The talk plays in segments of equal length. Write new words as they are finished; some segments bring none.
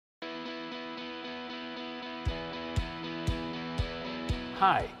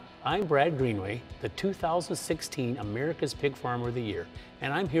Hi, I'm Brad Greenway, the 2016 America's Pig Farmer of the Year,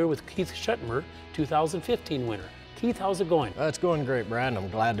 and I'm here with Keith Schoettmer, 2015 winner. Keith, how's it going? It's going great, Brad, and I'm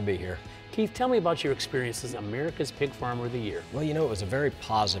glad to be here. Keith, tell me about your experience as America's Pig Farmer of the Year. Well, you know, it was a very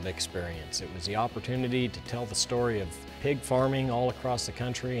positive experience. It was the opportunity to tell the story of pig farming all across the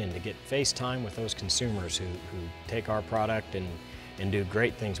country and to get face time with those consumers who take our product and do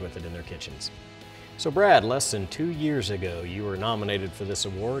great things with it in their kitchens. So Brad, less than 2 years ago, you were nominated for this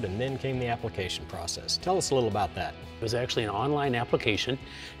award, and then came the application process. Tell us a little about that. It was actually an online application,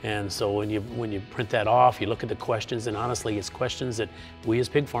 and so when you print that off, you look at the questions, and honestly, it's questions that we as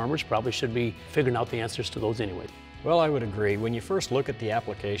pig farmers probably should be figuring out the answers to those anyway. Well, I would agree. When you first look at the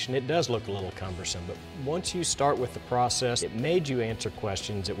application, it does look a little cumbersome, but once you start with the process, it made you answer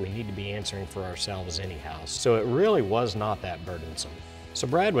questions that we need to be answering for ourselves anyhow. So it really was not that burdensome. So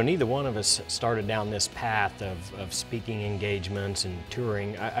Brad, when either one of us started down this path of speaking engagements and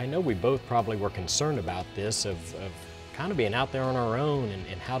touring, I know we both probably were concerned about this, of kind of being out there on our own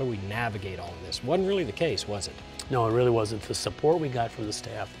and how do we navigate all of this. Wasn't really the case, was it? No, it really wasn't. The support we got from the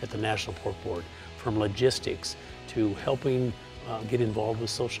staff at the National Pork Board, from logistics to helping get involved with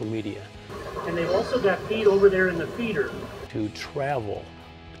social media. And they've also got feed over there in the feeder. To travel,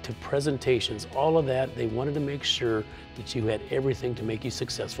 to presentations, all of that, they wanted to make sure that you had everything to make you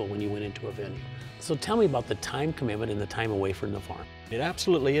successful when you went into a venue. So tell me about the time commitment and the time away from the farm. It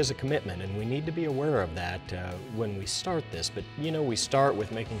absolutely is a commitment, and we need to be aware of that when we start this. But you know, we start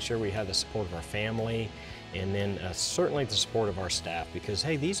with making sure we have the support of our family, and then certainly the support of our staff, because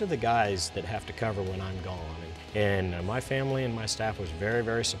hey, these are the guys that have to cover when I'm gone. And my family and my staff was very,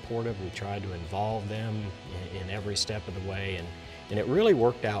 very supportive. We tried to involve them in every step of the way, and it really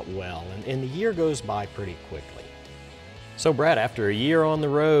worked out well. And the year goes by pretty quickly. So Brad, after a year on the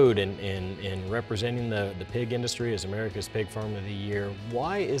road and representing the pig industry as America's Pig Farmer of the Year,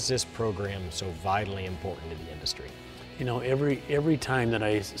 why is this program so vitally important to the industry? You know, every time that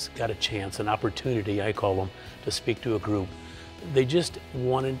I got a chance, an opportunity, I call them, to speak to a group, they just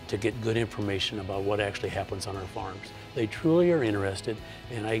wanted to get good information about what actually happens on our farms. They truly are interested,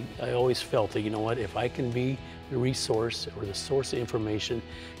 and I always felt that, you know what, if I can be the resource or the source of information,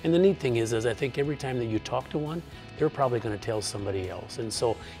 and the neat thing is I think every time that you talk to one, they're probably going to tell somebody else. And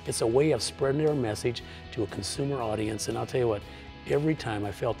so it's a way of spreading their message to a consumer audience, and I'll tell you what, every time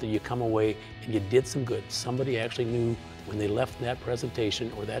I felt that you come away and you did some good. Somebody actually knew when they left that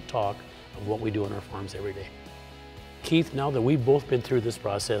presentation or that talk of what we do on our farms every day. Keith, now that we've both been through this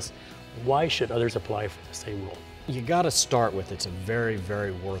process, why should others apply for the same role? You got to start with it's a very,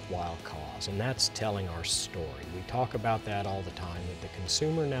 very worthwhile cause, and that's telling our story. We talk about that all the time, that the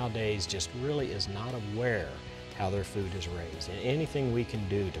consumer nowadays just really is not aware how their food is raised. And anything we can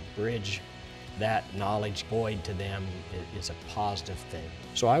do to bridge that knowledge void to them is a positive thing.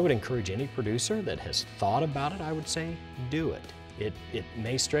 So I would encourage any producer that has thought about it, I would say, do it. It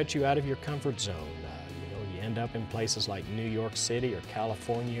may stretch you out of your comfort zone. You end up in places like New York City or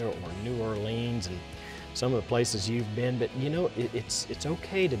California or New Orleans and some of the places you've been, but you know, it's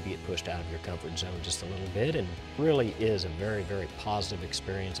okay to be pushed out of your comfort zone just a little bit, and really is a very, very positive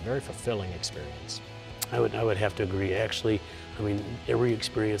experience, a very fulfilling experience. I would have to agree. Actually, I mean, every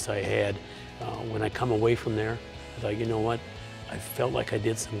experience I had, when I come away from there, I thought, you know what, I felt like I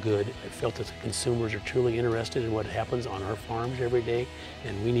did some good. I felt that the consumers are truly interested in what happens on our farms every day,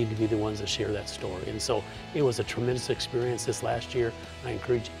 and we need to be the ones that share that story. And so it was a tremendous experience this last year. I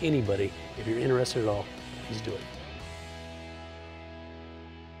encourage anybody, if you're interested at all, please do it.